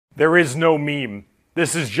There is no meme.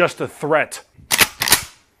 This is just a threat.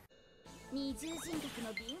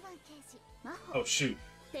 Oh shoot.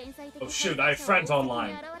 Oh shoot, I have friends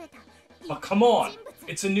online. But come on!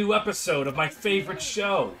 It's a new episode of my favorite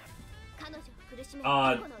show!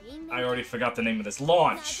 I already forgot the name of this.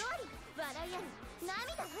 Launch!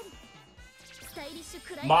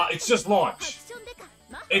 It's just Launch.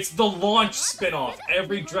 It's the Launch spin-off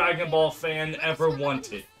every Dragon Ball fan ever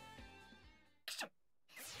wanted.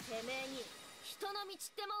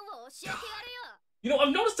 You know,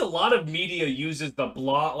 I've noticed a lot of media uses the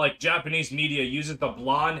blonde, like Japanese media uses the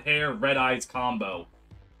blonde hair, red eyes combo.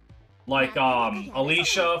 Like,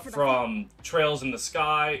 Alicia from Trails in the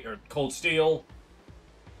Sky, or Cold Steel.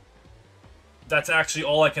 That's actually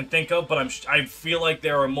all I can think of, but I feel like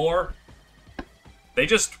there are more. They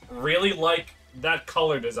just really like that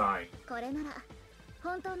color design. I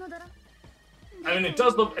mean, it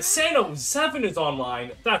does look... Sano 7 is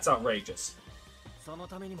online. That's outrageous.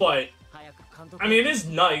 But, I mean, it is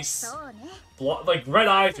nice. Like, red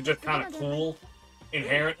eyes are just kind of cool,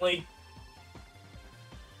 inherently.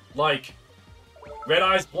 Like, Red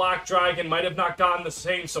Eyes Black Dragon might have not gotten the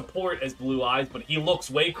same support as Blue Eyes, but he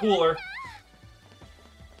looks way cooler.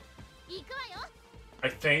 I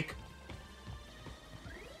think.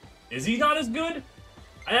 Is he not as good?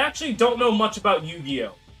 I actually don't know much about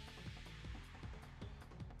Yu-Gi-Oh!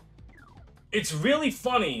 It's really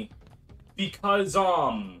funny because,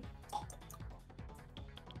 I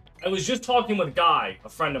was just talking with Guy, a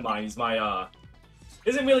friend of mine. He's my,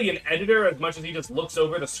 isn't really an editor as much as he just looks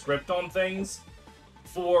over the script on things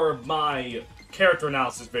for my character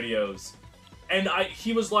analysis videos. And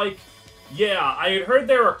he was like, yeah, I had heard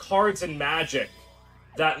there are cards in Magic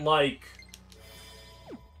that, like,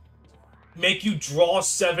 make you draw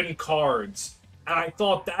 7 cards. And I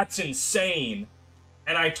thought, that's insane.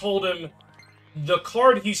 And I told him, the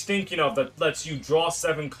card he's thinking of that lets you draw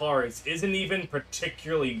 7 cards isn't even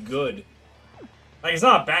particularly good. Like, it's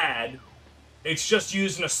not bad. It's just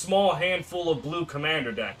using a small handful of blue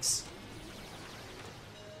commander decks.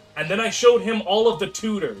 And then I showed him all of the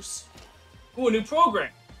tutors. Ooh, a new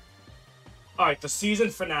program. Alright, the season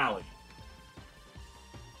finale.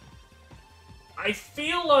 I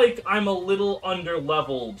feel like I'm a little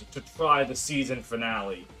underleveled to try the season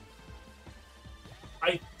finale.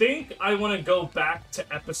 I think I want to go back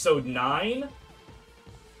to episode 9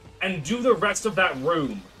 and do the rest of that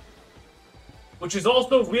room. Which is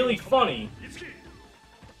also really funny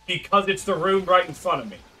because it's the room right in front of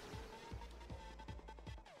me.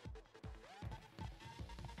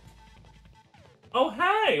 Oh,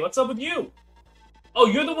 hey! What's up with you? Oh,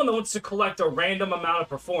 you're the one that wants to collect a random amount of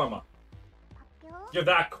Performa. You're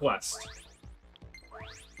that quest.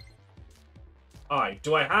 Alright,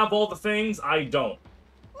 do I have all the things? I don't.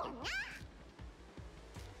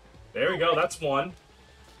 There we go, that's one.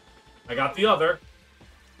 I got the other.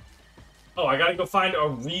 Oh, I gotta go find a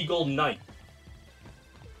Regal Knight.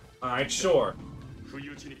 Alright, sure.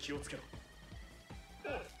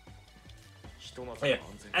 Yeah.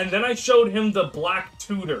 And then I showed him the black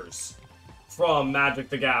tutors from Magic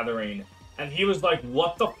the Gathering. And he was like,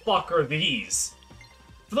 what the fuck are these?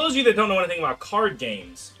 For those of you that don't know anything about card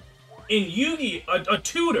games, in Yu-Gi-Oh! A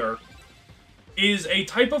tutor is a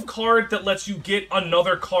type of card that lets you get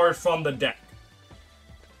another card from the deck.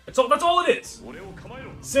 That's all it is.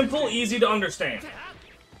 Simple, easy to understand.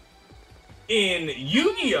 In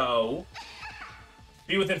Yu-Gi-Oh!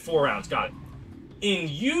 Be within 4 rounds, got it. In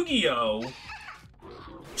Yu-Gi-Oh!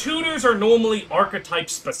 Tutors are normally archetype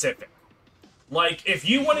specific. Like, if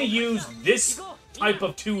you want to use this type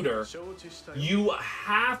of tutor, you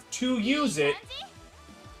have to use it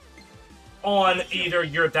on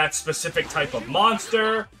either that specific type of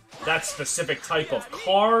monster, that specific type of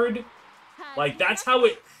card. Like, that's how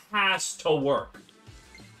it has to work.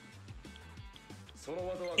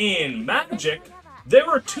 In Magic, there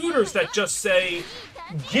are tutors that just say,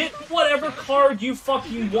 get whatever card you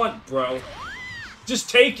fucking want, bro. Just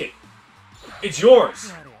take it. It's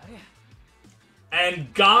yours.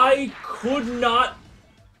 And Guy could not...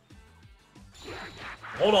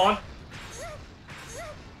 Hold on.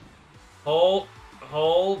 Hold.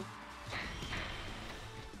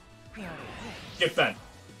 Get bent.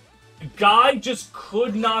 Guy just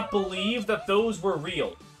could not believe that those were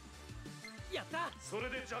real.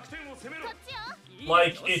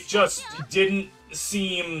 Like, it just didn't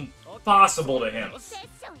seem possible to him.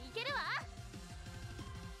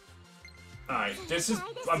 Alright, this is...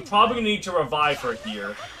 I'm probably gonna need to revive her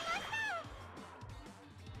here.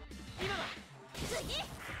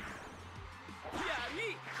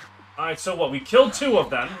 Alright, so what? We killed 2 of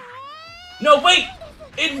them. No, wait!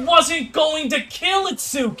 It wasn't going to kill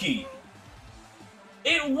Itsuki!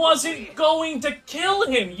 It wasn't going to kill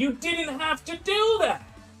him! You didn't have to do that!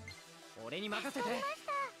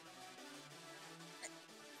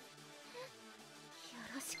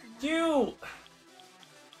 You...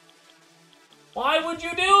 Why would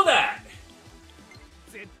you do that?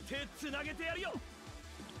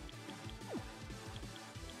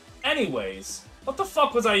 Anyways, what the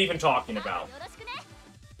fuck was I even talking about?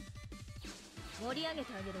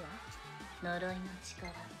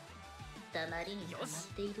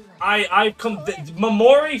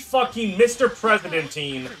 Mamori fucking Mr.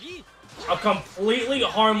 Presidentine a completely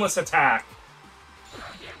harmless attack.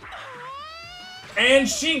 And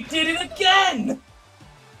she did it again!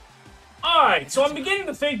 Alright, so I'm beginning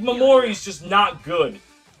to think Mamori's just not good.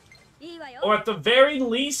 Or at the very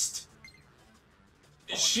least,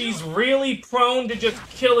 she's really prone to just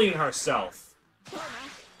killing herself.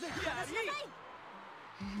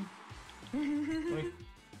 Let me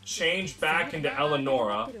change back into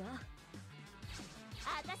Eleonora.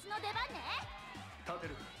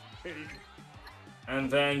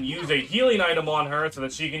 And then use a healing item on her so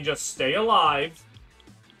that she can just stay alive.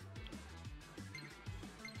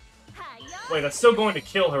 Wait, that's still going to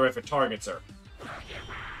kill her if it targets her.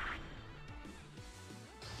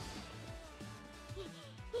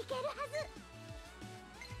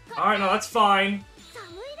 Alright, no, that's fine.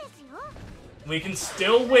 We can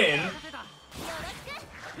still win.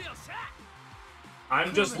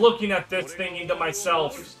 I'm just looking at this thinking to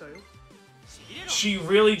myself, she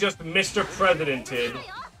really just Mr. Presidented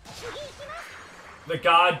the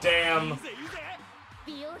goddamn...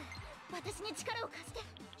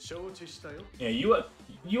 Yeah,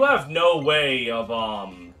 you have no way of,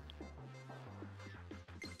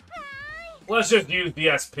 let's just use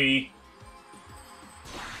the SP.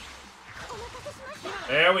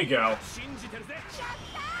 There we go.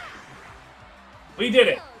 We did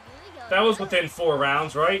it. That was within 4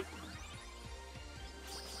 rounds, right?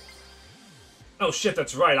 Oh shit,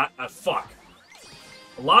 that's right. Fuck.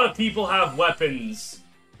 A lot of people have weapons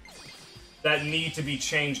that need to be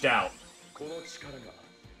changed out.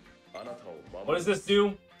 What does this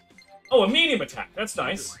do? Oh, a medium attack. That's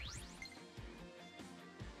nice.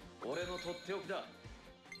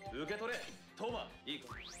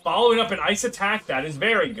 Following up an ice attack, that is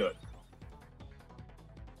very good.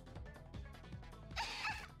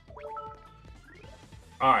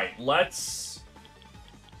 Alright, let's...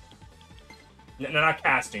 No, not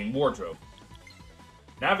casting, wardrobe.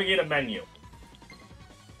 Navigate a menu.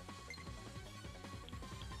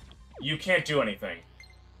 You can't do anything.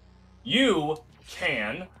 You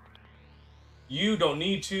can. You don't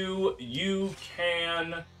need to. You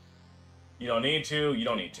can. You don't need to. You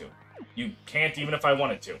don't need to. You can't even if I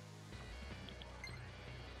wanted to.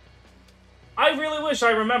 I really wish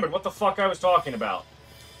I remembered what the fuck I was talking about.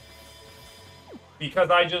 Because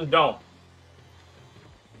I just don't.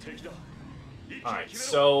 Alright,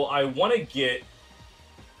 so I want to get...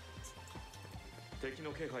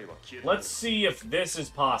 Let's see if this is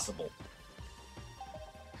possible.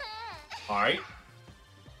 Alright.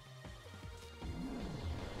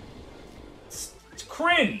 It's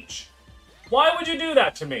cringe! Why would you do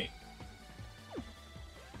that to me?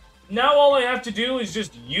 Now all I have to do is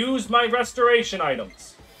just use my restoration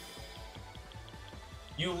items.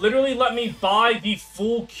 You literally let me buy the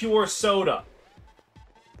full cure soda.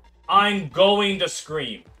 I'm going to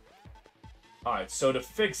scream. Alright, so to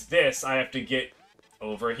fix this, I have to get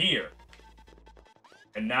over here.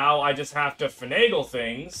 And now I just have to finagle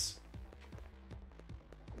things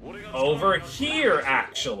over here,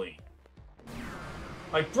 actually.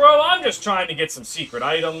 Like, bro, I'm just trying to get some secret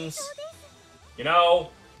items. You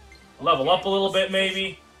know? Level up a little bit,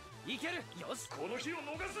 maybe.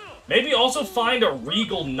 Maybe also find a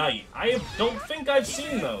Regal Knight. I don't think I've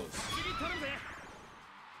seen those.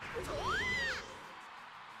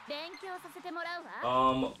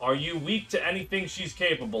 Are you weak to anything she's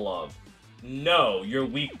capable of? No, you're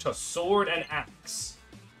weak to sword and axe.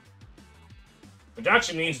 Which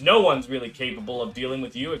actually means no one's really capable of dealing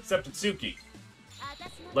with you except Itsuki.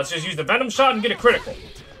 Let's just use the Venom Shot and get a critical.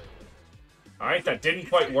 Alright, that didn't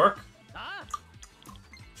quite work.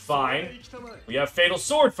 Fine. We have Fatal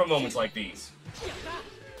Sword for moments like these.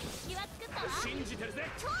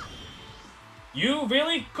 You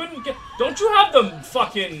really couldn't get... Don't you have the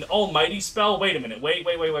fucking Almighty spell? Wait a minute. Wait.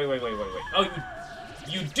 Oh,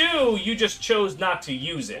 you do, you just chose not to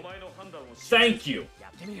use it. Thank you.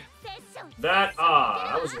 That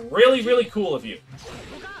was really, really cool of you.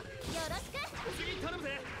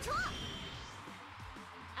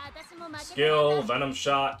 Skill, Venom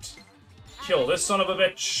Shot. Kill this son of a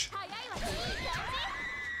bitch.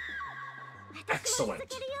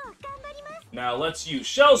 Excellent. Now let's use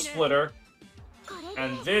Shell Splitter.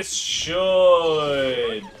 And this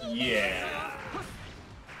should... yeah.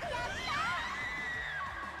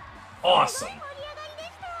 Awesome.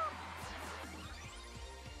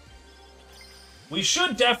 We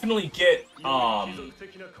should definitely get,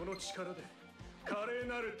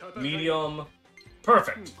 medium.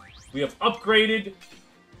 Perfect. We have upgraded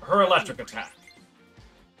her electric attack.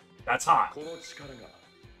 That's hot.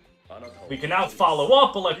 We can now follow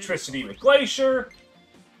up electricity with Glacier,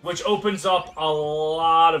 which opens up a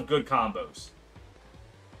lot of good combos.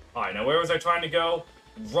 Alright, now where was I trying to go?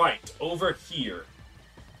 Right, over here.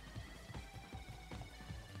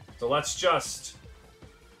 So let's just...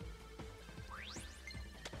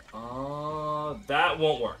 that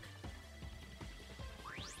won't work.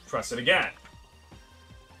 Press it again.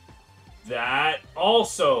 That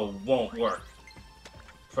also won't work.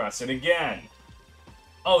 Press it again.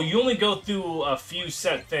 Oh, you only go through a few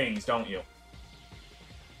set things, don't you?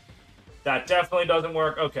 That definitely doesn't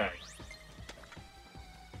work. Okay.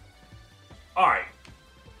 Alright.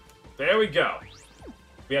 There we go.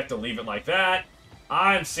 We have to leave it like that.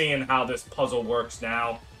 I'm seeing how this puzzle works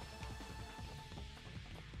now.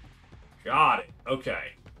 Got it.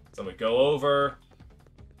 Okay. So we go over.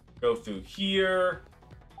 Go through here.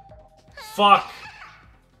 Fuck.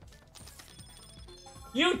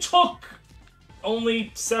 You took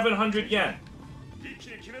only 700 yen.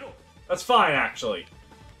 That's fine, actually.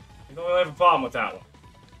 I don't really have a problem with that one.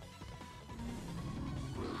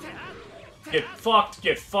 Get fucked,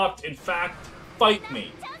 in fact, fight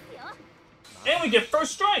me. And we get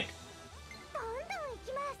first strike!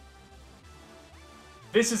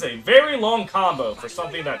 This is a very long combo for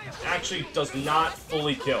something that actually does not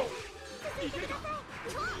fully kill.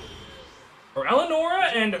 Are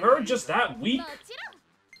Eleonora and her just that weak?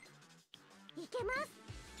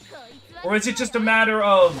 Or is it just a matter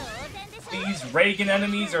of these Reagan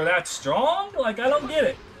enemies are that strong? Like, I don't get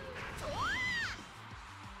it.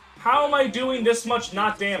 How am I doing this much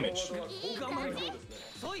not damage?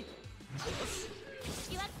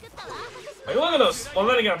 Like, look at those. Well,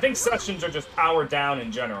 then again, I think sessions are just powered down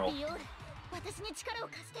in general.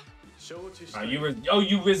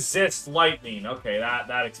 You resist lightning. Okay,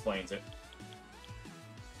 that explains it.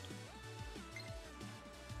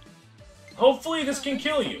 Hopefully this can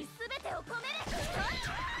kill you.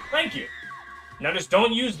 Thank you. Now just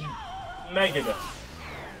don't use Megadeth.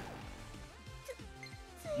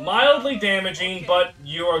 Mildly damaging, but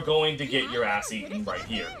you are going to get your ass eaten right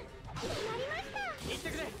here.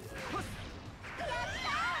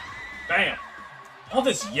 Bam! All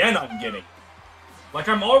this yen I'm getting. Like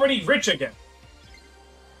I'm already rich again.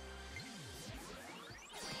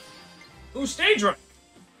 Ooh, stage rank!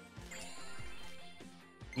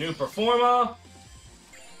 New Performa.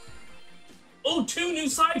 Oh, 2 new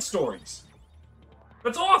side stories.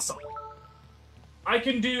 That's awesome. I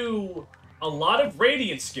can do a lot of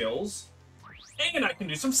Radiant skills, and I can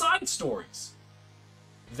do some side stories.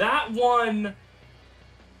 That one,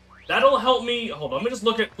 that'll help me. Hold on,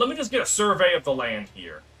 let me just get a survey of the land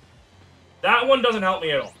here. That one doesn't help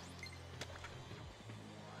me at all.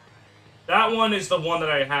 That one is the one that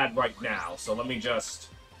I had right now, so let me just...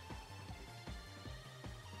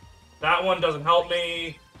 That one doesn't help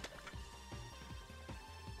me.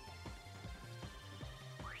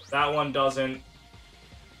 That one doesn't.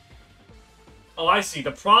 Oh, I see.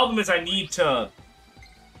 The problem is I need to...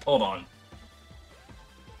 Hold on.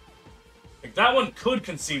 Like, that one could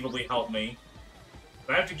conceivably help me.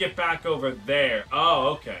 But I have to get back over there. Oh,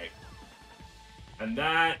 okay. And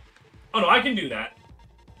that... Oh, no, I can do that.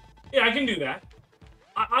 Yeah, I can do that.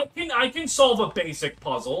 I can solve a basic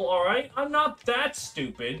puzzle, alright? I'm not that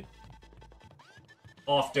stupid.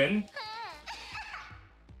 Often.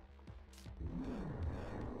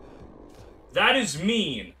 That is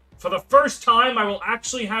mean. For the first time, I will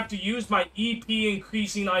actually have to use my EP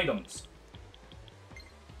increasing items.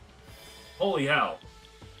 Holy hell.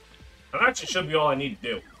 That actually should be all I need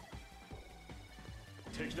to do.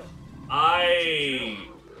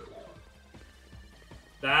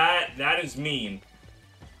 That is mean.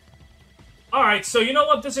 Alright, so you know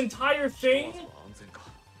what? This entire thing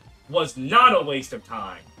was not a waste of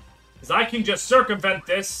time. Because I can just circumvent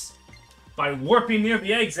this by warping near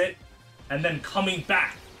the exit and then coming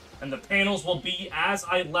back. And the panels will be as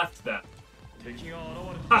I left them.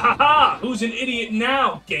 Ha ha ha! Who's an idiot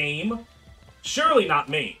now, game? Surely not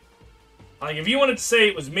me. Like, if you wanted to say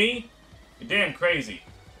it was me, you're damn crazy.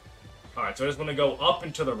 Alright, so I just want to go up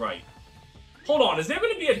and to the right. Hold on, is there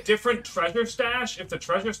going to be a different treasure stash if the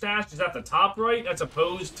treasure stash is at the top right as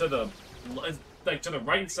opposed to the... like, to the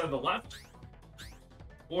right instead of the left?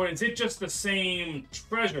 Or is it just the same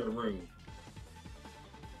treasure room?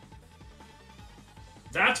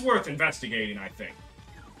 That's worth investigating, I think.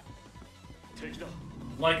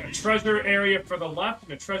 Like a treasure area for the left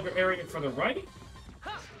and a treasure area for the right?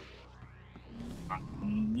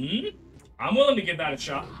 I'm willing to give that a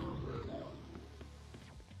shot.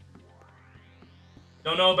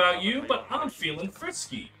 Don't know about you, but I'm feeling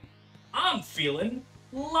frisky. I'm feeling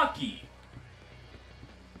lucky.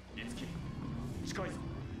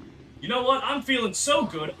 You know what? I'm feeling so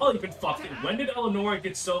good, I'll even fuck it. When did Eleanor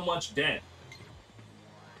get so much dead?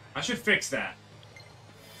 I should fix that.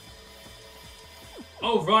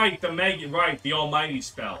 Oh, right, the almighty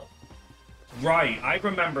spell. Right, I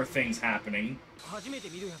remember things happening.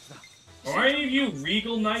 Are any of you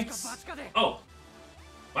Regal Knights? Oh.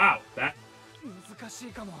 Wow, that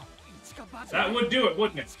would do it,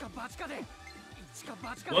 wouldn't it?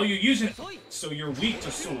 Well, you're using it, so you're weak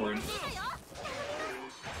to sword.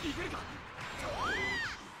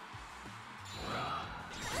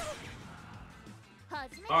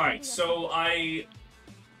 Alright, so I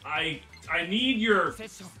need your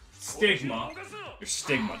stigma. Your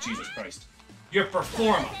stigma, Jesus Christ. Your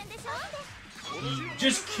performa.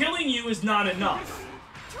 Just killing you is not enough.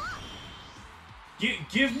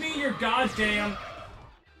 Give me your goddamn...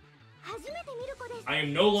 I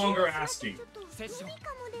am no longer asking.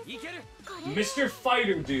 Mr.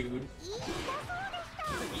 Fighter Dude.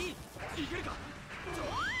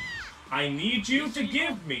 I need you to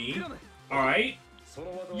give me, alright,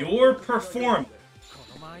 your performance.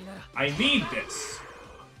 I need this.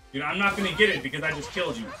 You know, I'm not gonna get it because I just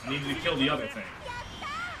killed you. I need you to kill the other thing.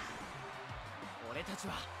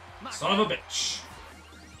 Son of a bitch.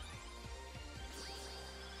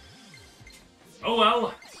 Oh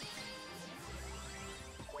well.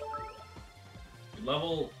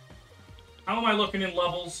 Level... How am I looking in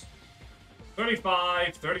levels?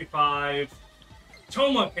 35, 35.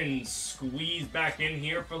 Toma can squeeze back in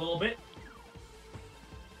here for a little bit.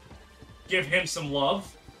 Give him some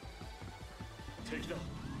love.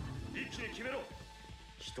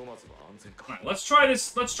 Alright, let's try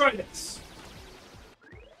this. Let's try this.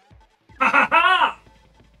 Ha ha ha!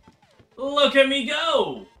 Look at me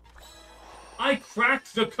go! I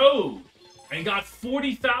cracked the code and got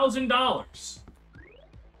 $40,000.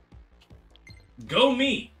 Go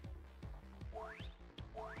me!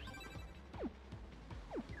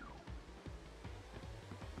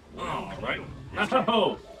 Alright.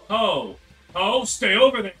 Ho! Ho! Ho! Stay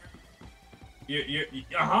over there!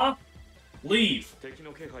 Uh-huh. Leave.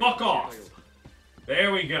 Fuck off.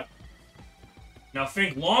 There we go. Now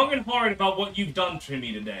think long and hard about what you've done to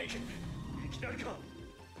me today.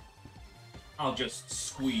 I'll just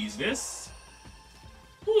squeeze this.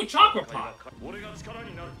 Ooh, chakra pot.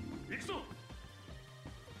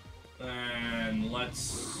 And let's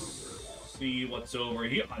see what's over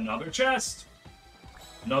here. Another chest.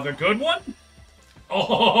 Another good one.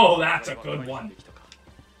 Oh, that's a good one.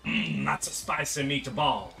 That's a spicy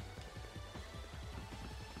meatball.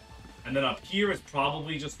 And then up here is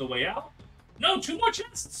probably just the way out. No, 2 more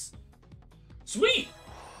chests. Sweet.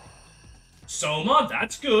 Soma,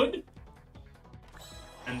 that's good.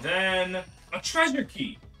 And then a treasure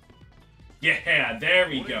key. Yeah, there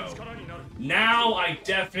we go. Now I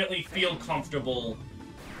definitely feel comfortable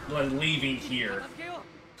leaving here.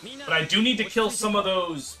 But I do need to kill some of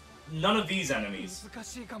those... None of these enemies.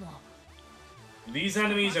 These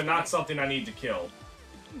enemies are not something I need to kill.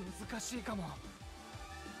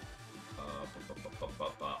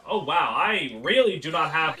 Oh wow, I really do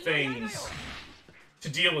not have things to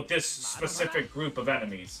deal with this specific group of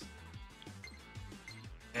enemies.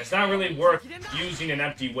 And it's not really worth using an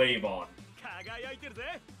empty wave on.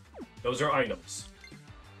 Those are items.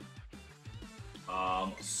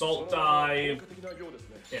 Assault dive.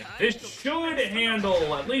 Yeah, this should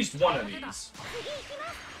handle at least one of these.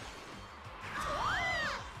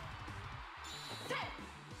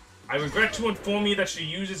 I regret to inform you that she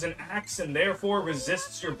uses an axe and therefore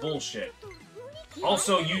resists your bullshit.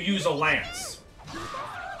 Also, you use a lance,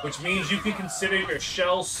 which means you can consider your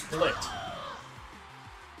shell split.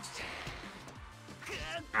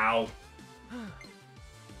 Ow.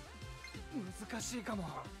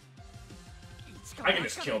 I can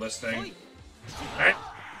just kill this thing. Alright.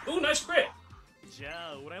 Ooh, nice crit!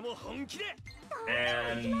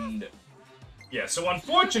 And... yeah, so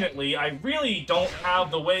unfortunately, I really don't have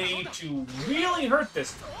the way to really hurt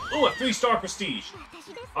this. Ooh, a 3-star prestige.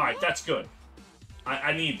 Alright, that's good.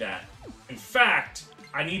 I need that. In fact,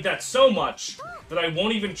 I need that so much that I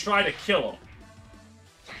won't even try to kill him.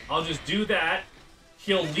 I'll just do that.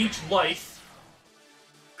 He'll leech life.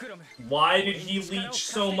 Why did he leech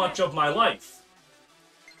so much of my life?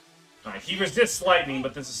 Alright, he resists lightning,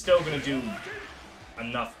 but this is still gonna do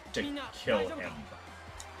enough to kill him.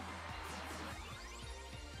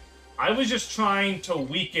 I was just trying to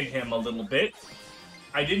weaken him a little bit.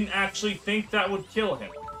 I didn't actually think that would kill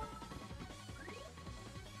him.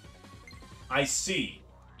 I see.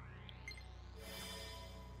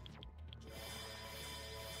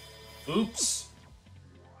 Oops.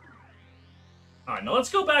 Alright, now let's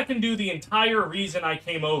go back and do the entire reason I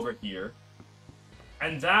came over here.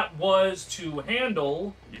 And that was to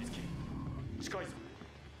handle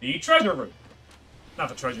the treasure room. Not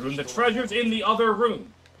the treasure room, the treasures in the other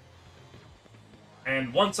room.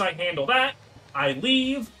 And once I handle that, I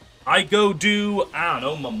leave. I go do, I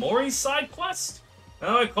don't know, Momori's side quest?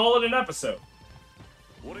 Now I call it an episode.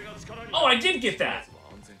 Oh, I did get that!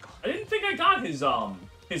 I didn't think I got his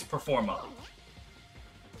performa.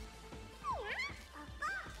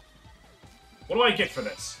 What do I get for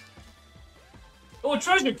this? Oh, a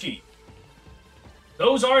treasure key!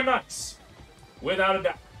 Those are nice. Without a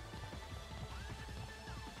doubt.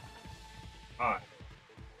 Alright.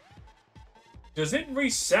 Does it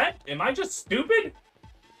reset? Am I just stupid?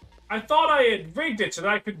 I thought I had rigged it so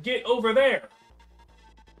that I could get over there.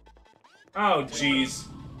 Oh, jeez.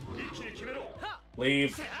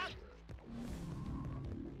 Leave.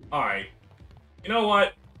 Alright. You know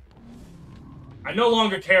what? I no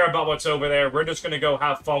longer care about what's over there. We're just gonna go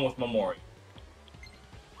have fun with Momori.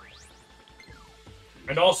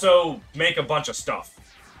 And also, make a bunch of stuff.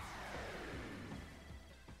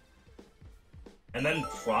 And then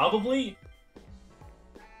probably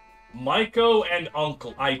Maiko and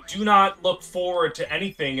Uncle. I do not look forward to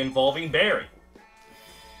anything involving Barry.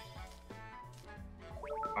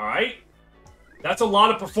 Alright? That's a lot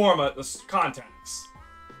of performa contacts.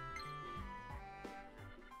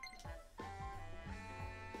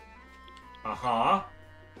 Uh-huh.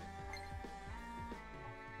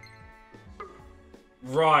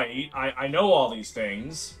 Right, I know all these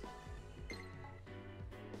things.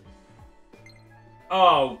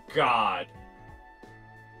 Oh, God.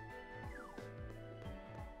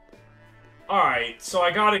 Alright, so I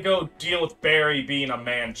gotta go deal with Barry being a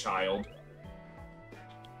man-child.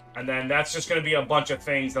 And then that's just gonna be a bunch of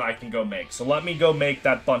things that I can go make. So let me go make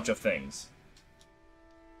that bunch of things.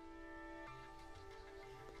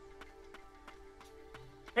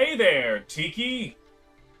 Hey there, Tiki!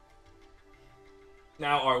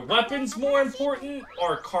 Now, are weapons more important,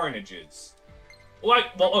 or carnages? Well,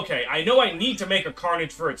 okay, I know I need to make a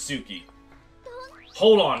carnage for Itsuki.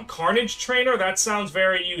 Hold on, carnage trainer? That sounds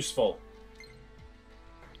very useful.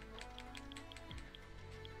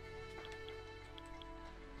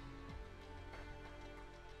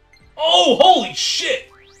 Oh, holy shit!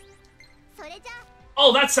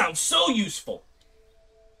 Oh, that sounds so useful!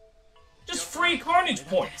 Just free carnage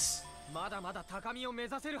points!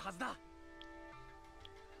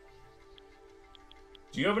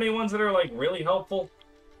 Do you have any ones that are, like, really helpful?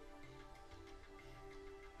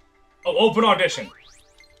 Oh, open audition.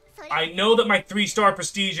 I know that my 3-star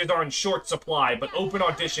prestiges are in short supply, but open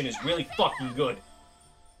audition is really fucking good.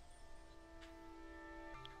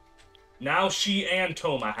 Now she and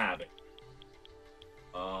Toma have it.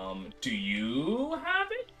 Do you have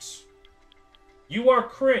it? You are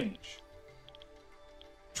cringe.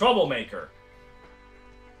 Troublemaker.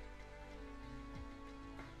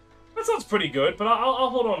 That sounds pretty good, but I'll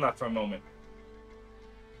hold on to that for a moment.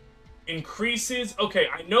 Increases... Okay,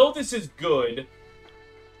 I know this is good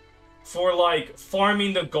for, like,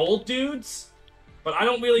 farming the gold dudes, but I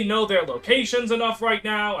don't really know their locations enough right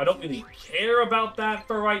now. I don't really care about that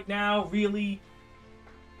for right now, really.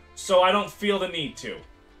 So I don't feel the need to.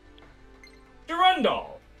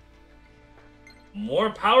 Durandal. More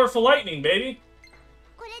powerful lightning, baby.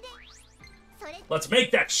 Let's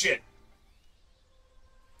make that shit.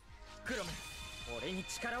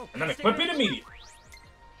 And then equip it immediately.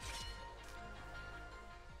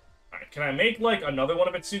 Alright, can I make, like, another one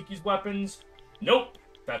of Itsuki's weapons? Nope.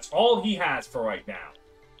 That's all he has for right now.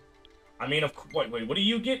 I mean, wait, what do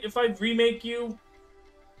you get if I remake you?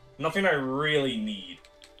 Nothing I really need.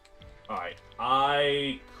 Alright,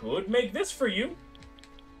 I could make this for you.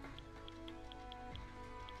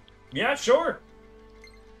 Yeah, sure.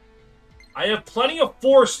 I have plenty of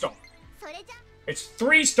 4-star. It's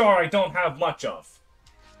 3-star I don't have much of.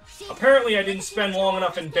 Apparently I didn't spend long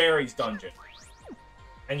enough in Barry's dungeon.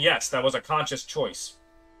 And yes, that was a conscious choice.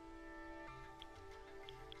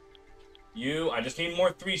 I just need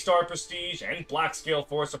more 3-star prestige and black scale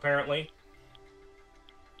force, apparently.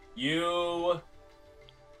 Ooh,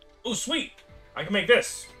 sweet! I can make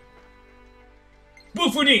this.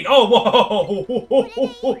 Bufudin! Oh,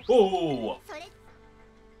 whoa!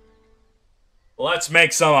 Let's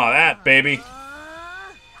make some of that, baby.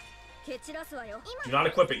 Do not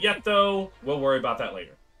equip it yet, though. We'll worry about that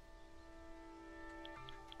later.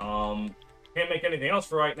 Can't make anything else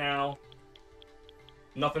for right now.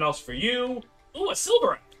 Nothing else for you. Ooh, a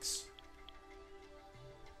silver axe.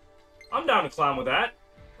 I'm down to climb with that.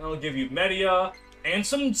 I'll give you media and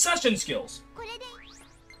some session skills.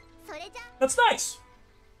 That's nice.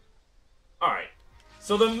 Alright.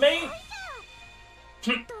 So the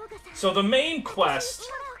main quest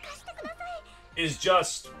is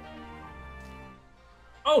just...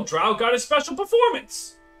 Oh, Drow got a special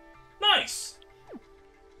performance. Nice.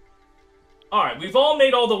 Alright, we've all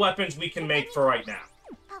made all the weapons we can make for right now.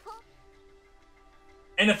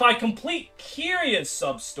 And if I complete Kiria's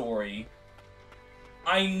sub-story,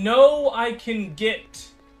 I know I can get,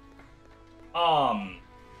 more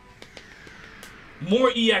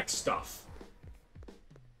EX stuff.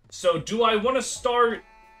 So do I want to start...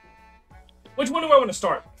 Which one do I want to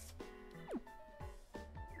start with?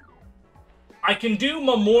 I can do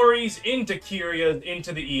Momori's into Kiria,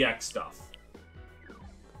 into the EX stuff.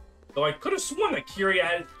 Though I could have sworn that Kiria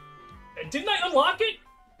had... Didn't I unlock it?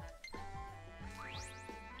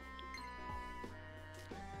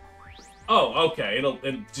 Oh, okay. It'll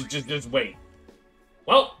just wait.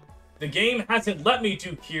 Well, the game hasn't let me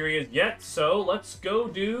do Kiria yet, so let's go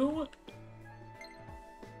do...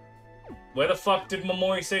 Where the fuck did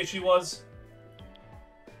Momori say she was?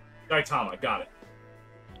 Gaitama, got it.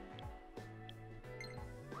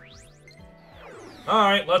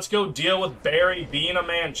 Alright, let's go deal with Barry being a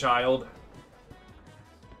man-child.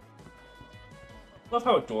 Love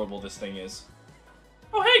how adorable this thing is.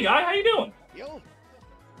 Oh, hey, guy, how you doing? Yo.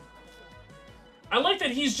 I like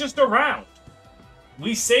that he's just around.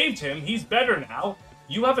 We saved him, he's better now.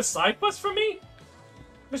 You have a side quest for me?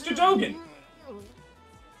 Mr. Dogen.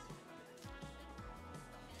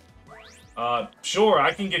 Sure,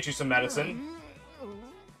 I can get you some medicine.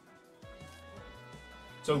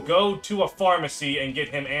 So go to a pharmacy and get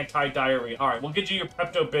him anti-diarrhea. Alright, we'll get you your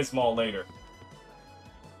Pepto-Bismol later.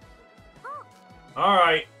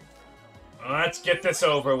 Alright. Let's get this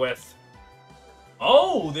over with.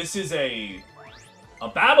 Oh, this is a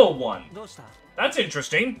battle one. That's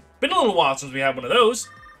interesting. Been a little while since we had one of those.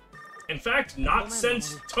 In fact, not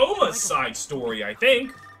since Toma's side story, I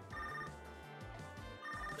think.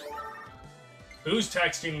 Who's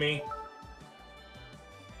texting me?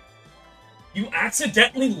 You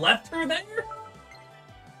accidentally left her there?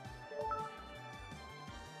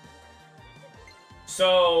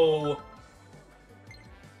 So...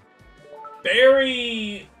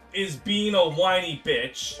 Barry is being a whiny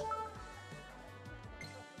bitch.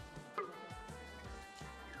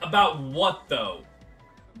 About what, though?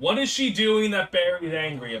 What is she doing that Barry's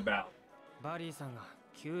angry about?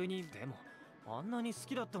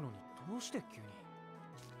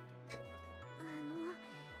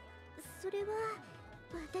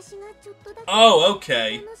 Oh,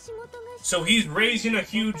 okay. So he's raising a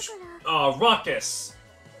huge ruckus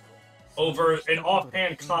over an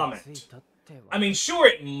offhand comment. I mean, sure,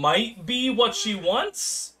 it might be what she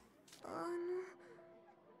wants.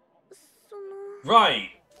 Right.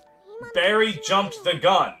 Barry jumped the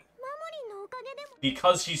gun.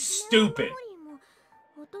 Because he's stupid.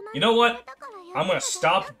 You know what? I'm gonna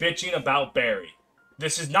stop bitching about Barry.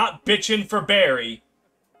 This is not bitching for Barry.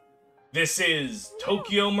 This is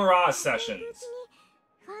Tokyo Mirage Sessions.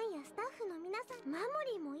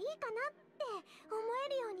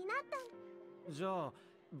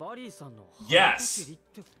 Yes.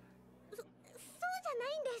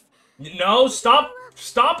 No,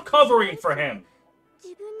 stop covering for him.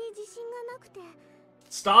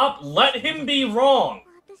 Stop, let him be wrong.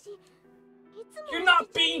 You're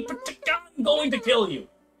not being I'm going to kill you.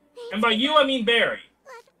 And by you, I mean Barry.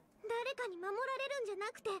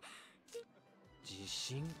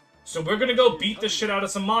 So we're gonna go beat the shit out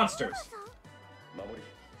of some monsters.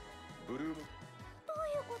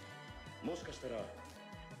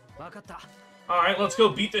 Alright, let's go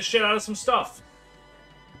beat the shit out of some stuff.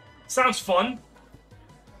 Sounds fun.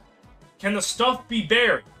 Can the stuff be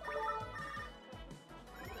Barry?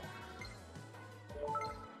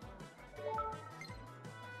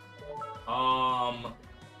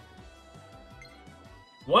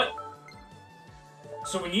 What?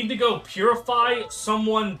 So we need to go purify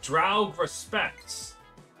someone Draug respects.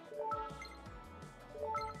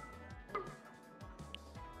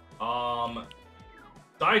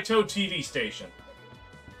 Daito TV station.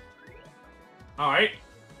 Alright.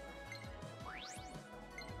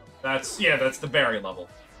 That's the Barry level.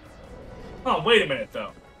 Oh, wait a minute,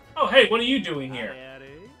 though. Oh, hey, what are you doing here?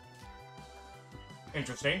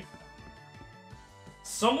 Interesting.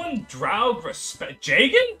 Someone Draug respect...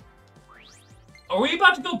 Jagan? Are we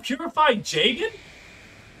about to go purify Jagan?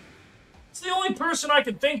 It's the only person I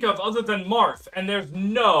can think of other than Marth, and there's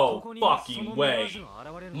no fucking way.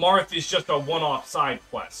 Marth is just a one-off side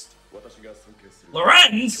quest.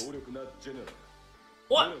 Lorenz?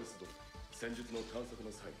 What?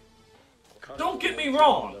 Don't get me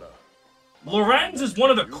wrong. Lorenz is one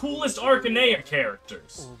of the coolest Arcanea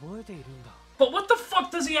characters. But what the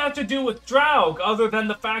fuck does he have to do with Draug other than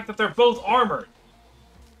the fact that they're both armored?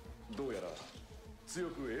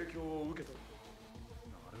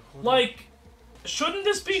 Like, shouldn't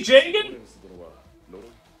this be Jagan?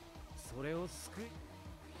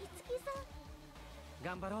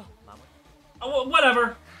 Oh,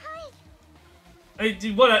 whatever. I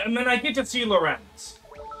mean, I get to see Lorenz,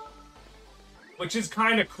 which is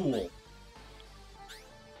kind of cool.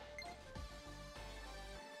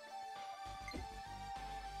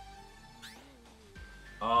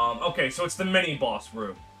 Okay, so it's the mini-boss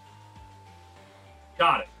room.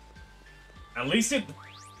 Got it. At least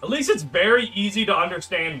it's very easy to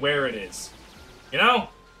understand where it is. You know?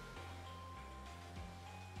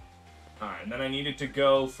 Alright, and then I needed to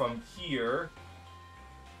go from here.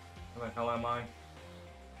 Where the hell am I?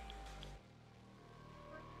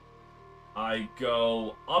 I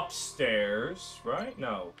go upstairs, right?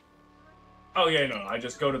 No. Oh, yeah, no, I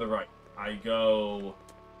just go to the right. I go...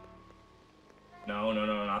 No,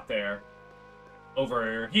 not there.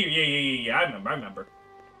 Over here. Yeah, I remember.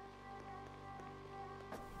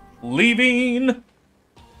 Leaving!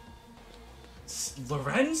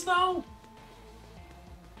 Lorenz, though?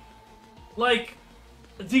 Like,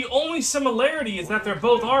 the only similarity is that they're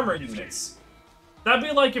both armor units. That'd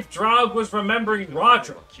be like if Draug was remembering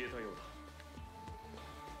Roger.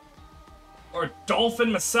 Or Dolphin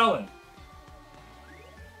Macellin.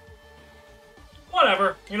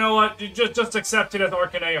 Whatever. You know what? Just accept it as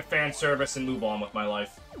Arcanea fan service and move on with my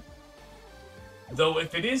life. Though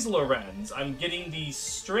if it is Lorenz, I'm getting the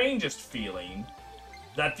strangest feeling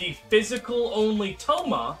that the physical-only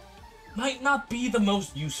Toma might not be the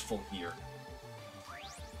most useful here.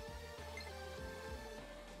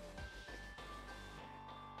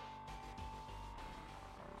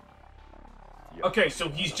 Okay, so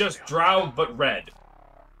he's just Draug but red.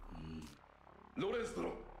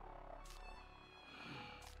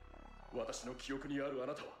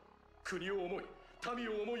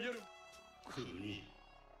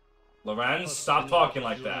 Lorenz, stop talking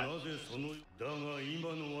like that.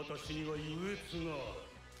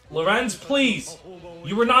 Lorenz, please!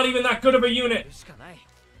 You were not even that good of a unit!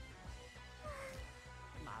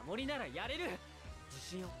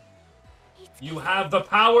 You have the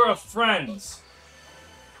power of friends!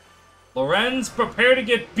 Lorenz, prepare to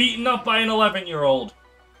get beaten up by an 11-year-old.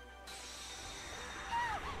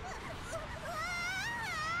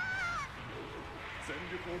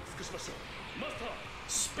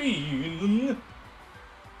 Speed.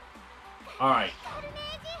 Alright.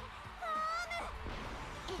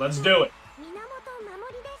 Let's do it.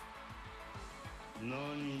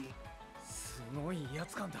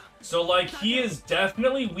 So, like, he is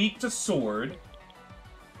definitely weak to sword.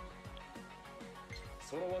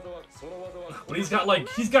 But he's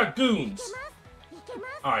got goons.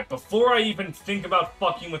 Alright, before I even think about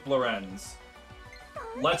fucking with Lorenz,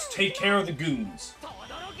 let's take care of the goons.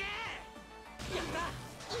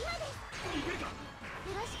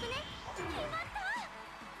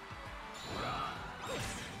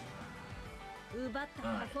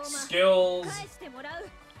 Alright, skills.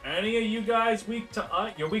 Any of you guys weak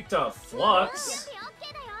to you're weak to flux?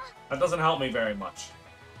 That doesn't help me very much.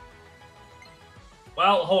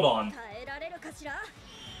 Well, hold on.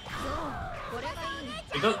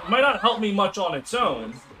 It might not help me much on its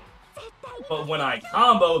own, but when I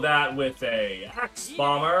combo that with a Axe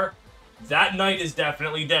Bomber, that knight is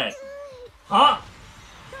definitely dead. Huh?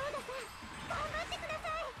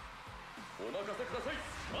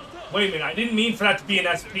 Wait a minute, I didn't mean for that to be an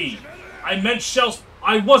SP. I meant shells.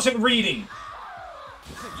 I wasn't reading.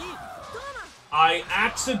 I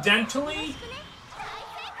accidentally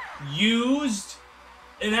used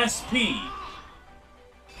an SP.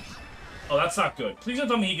 Oh, that's not good. Please don't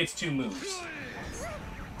tell me he gets 2 moves.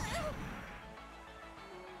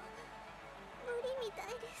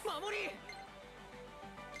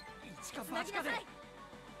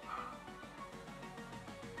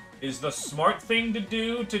 Is the smart thing to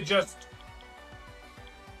do to just...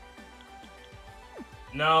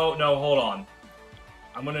 No, hold on.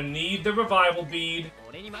 I'm gonna need the revival bead,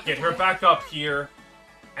 get her back up here,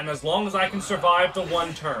 and as long as I can survive the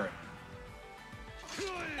 1 turn.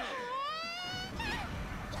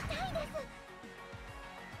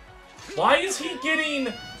 Why is he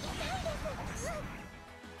getting...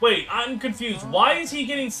 Wait, I'm confused. Why is he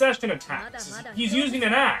getting session attacks? He's using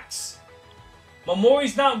an axe.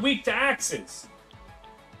 Momori's not weak to axes.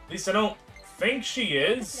 At least I don't think she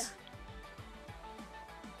is.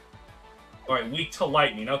 Alright, weak to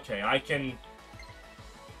lightning. Okay, I can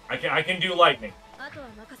do lightning.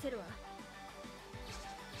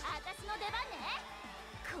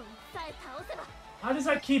 How does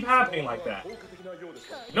that keep happening like that? You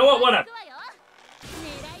know what? Whatever.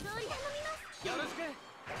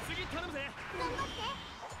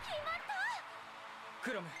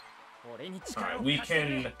 Alright, we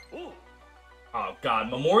can... Oh god,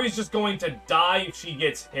 Momori's just going to die if she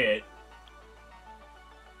gets hit.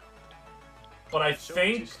 But I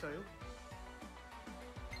think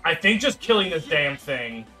just killing this damn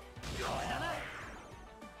thing.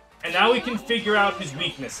 And now we can figure out his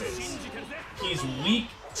weaknesses. He's weak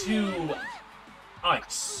to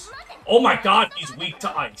ice. Oh my god, he's weak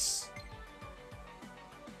to ice.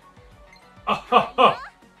 Oh.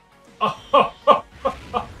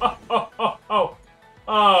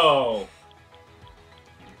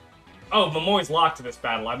 Oh, Momori's locked to this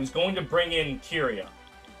battle. I was going to bring in Kiria.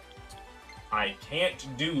 I can't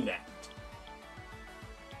do that.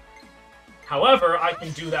 However, I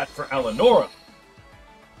can do that for Eleonora.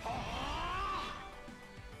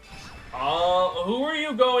 Who are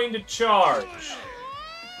you going to charge?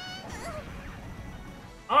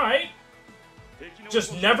 Alright.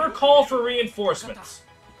 Just never call for reinforcements.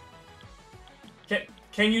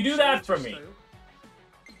 Can you do that for me?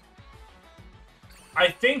 I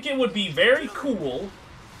think it would be very cool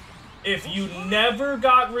if you never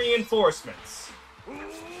got reinforcements.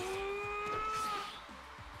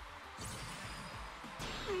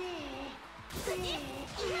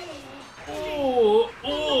 Ooh,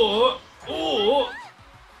 ooh, ooh.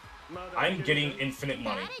 I'm getting infinite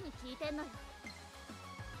money.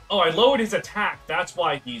 Oh, I lowered his attack. That's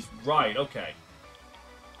why he's right. Okay.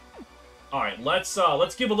 All right, let's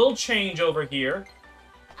give a little change over here.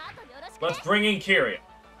 Let's bring in Kiria.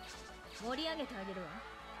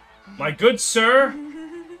 My good sir,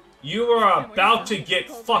 you are about to get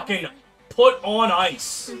fucking put on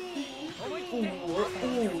ice. Ooh, ooh,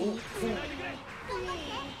 ooh.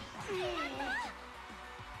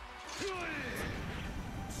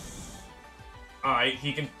 Alright,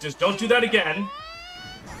 he can just don't do that again.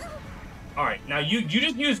 Alright, now you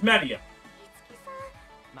just use Media.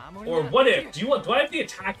 Or what if? Do I have the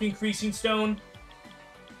attack increasing stone?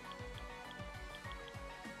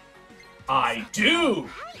 I do!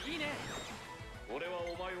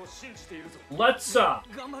 Let's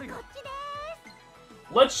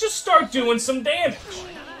just start doing some damage.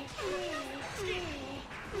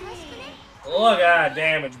 Look at that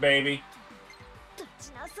damage, baby.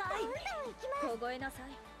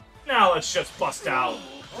 Now let's just bust out.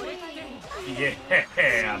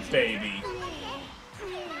 Yeah, baby.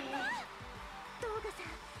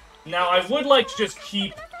 Now I would like to just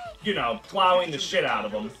keep, you know, plowing the shit out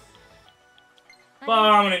of him. But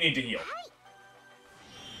I'm gonna need to heal.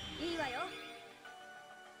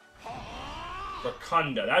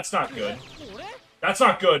 Rakunda, that's not good. That's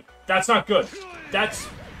not good. That's not good. That's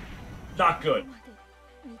not good.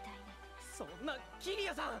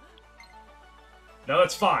 No,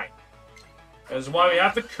 that's fine. That's why we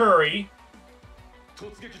have to curry.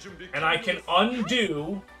 And I can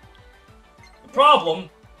undo the problem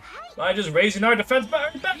by just raising our defense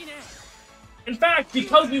back. In fact,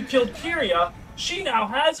 because you killed Kiria, she now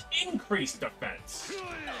has increased defense.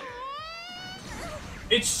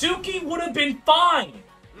 Itsuki would have been fine.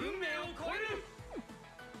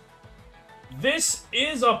 This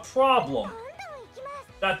is a problem.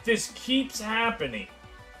 That this keeps happening.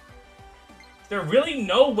 Is there really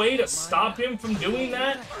no way to stop him from doing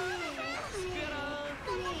that?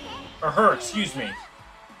 Or her, excuse me.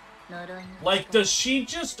 Like, does she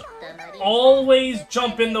just always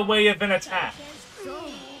jump in the way of an attack?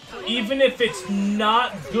 Even if it's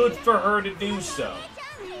not good for her to do so.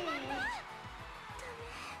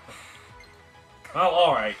 Well,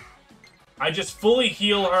 alright. I just fully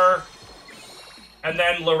heal her, and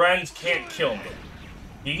then Lorenz can't kill me.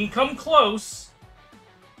 He can come close.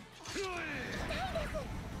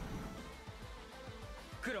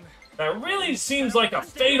 That really seems like a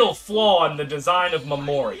fatal flaw in the design of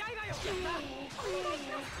Momori.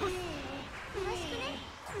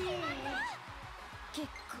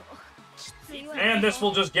 And this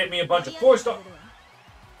will just get me a bunch of 4-star.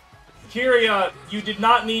 Kiria, you did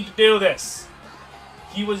not need to do this.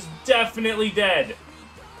 He was definitely dead.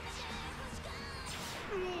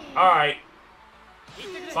 Alright.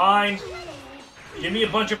 Fine. Give me a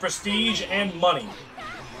bunch of prestige and money.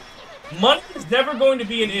 Money is never going to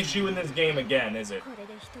be an issue in this game again, is it?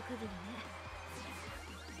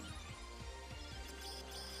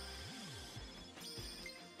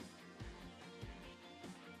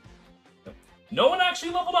 No one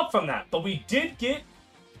actually leveled up from that, but we did get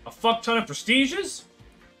a fuck ton of prestiges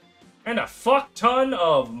and a fuck ton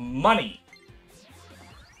of money.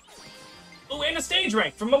 Oh, and a stage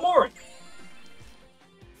rank from Memori.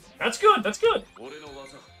 That's good, that's good.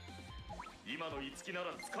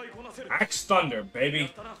 Axe Thunder,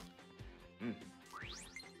 baby.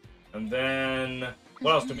 And then,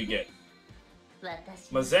 what else did we get?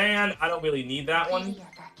 Mazan, I don't really need that one.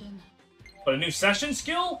 But a new session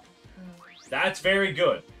skill? That's very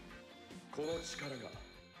good.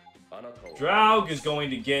 Draug is going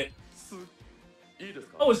to get...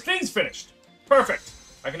 Oh, his thing's finished. Perfect.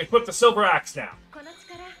 I can equip the Silver Axe now.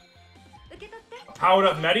 A powered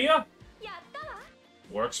up Media?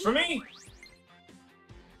 Works for me.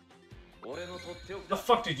 The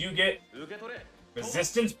fuck did you get?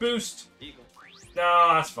 Resistance boost?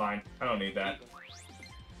 No, that's fine. I don't need that.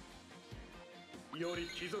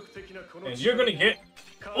 And you're gonna get...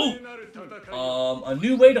 Ooh! A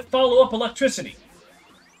new way to follow up electricity.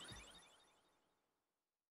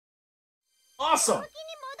 Awesome!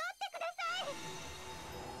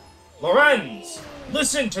 Lorenz!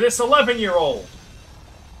 Listen to this 11-year-old!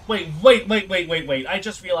 Wait. I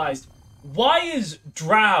just realized. Why is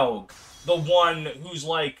Draug the one who's,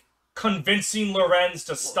 like, convincing Lorenz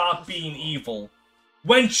to stop being evil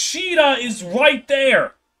when Cheetah is right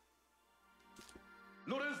there?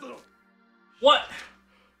 What?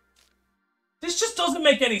 This just doesn't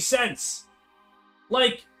make any sense.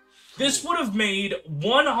 Like, this would have made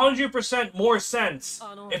 100% more sense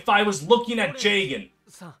if I was looking at Jagen.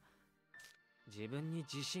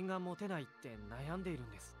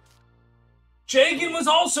 Jagen was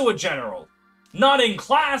also a general. Not in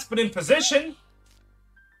class, but in position.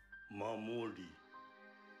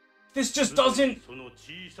 This just doesn't...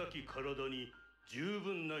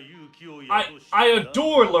 I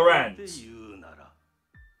adore Lorenz.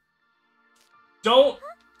 Don't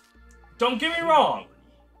get me wrong.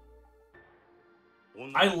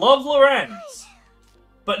 I love Lorenz.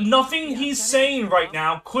 But nothing he's saying right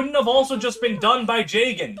now couldn't have also just been done by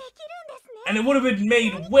Jagen. And it would have been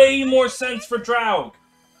made way more sense for Draug.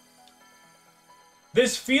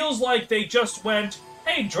 This feels like they just went,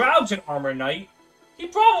 hey, Draug's an Armor Knight. He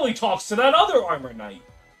probably talks to that other Armor Knight.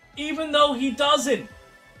 Even though he doesn't.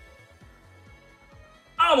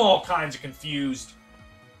 I'm all kinds of confused.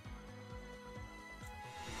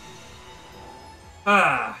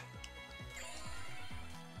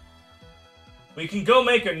 We can go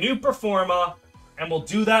make a new Performa, and we'll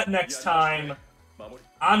do that next time.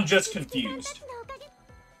 I'm just confused.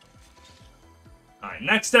 Alright,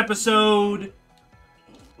 next episode.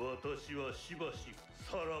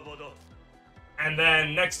 And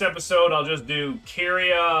then next episode I'll just do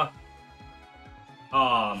Kyria.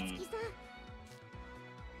 And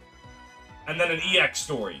then an EX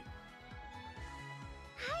story.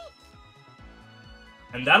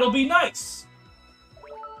 And that'll be nice.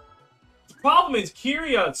 The problem is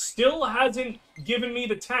Kyria still hasn't given me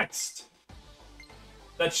the text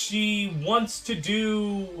that she wants to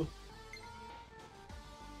do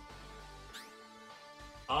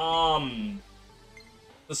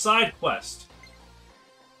the side quest.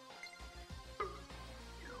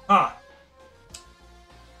 Huh.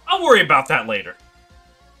 I'll worry about that later.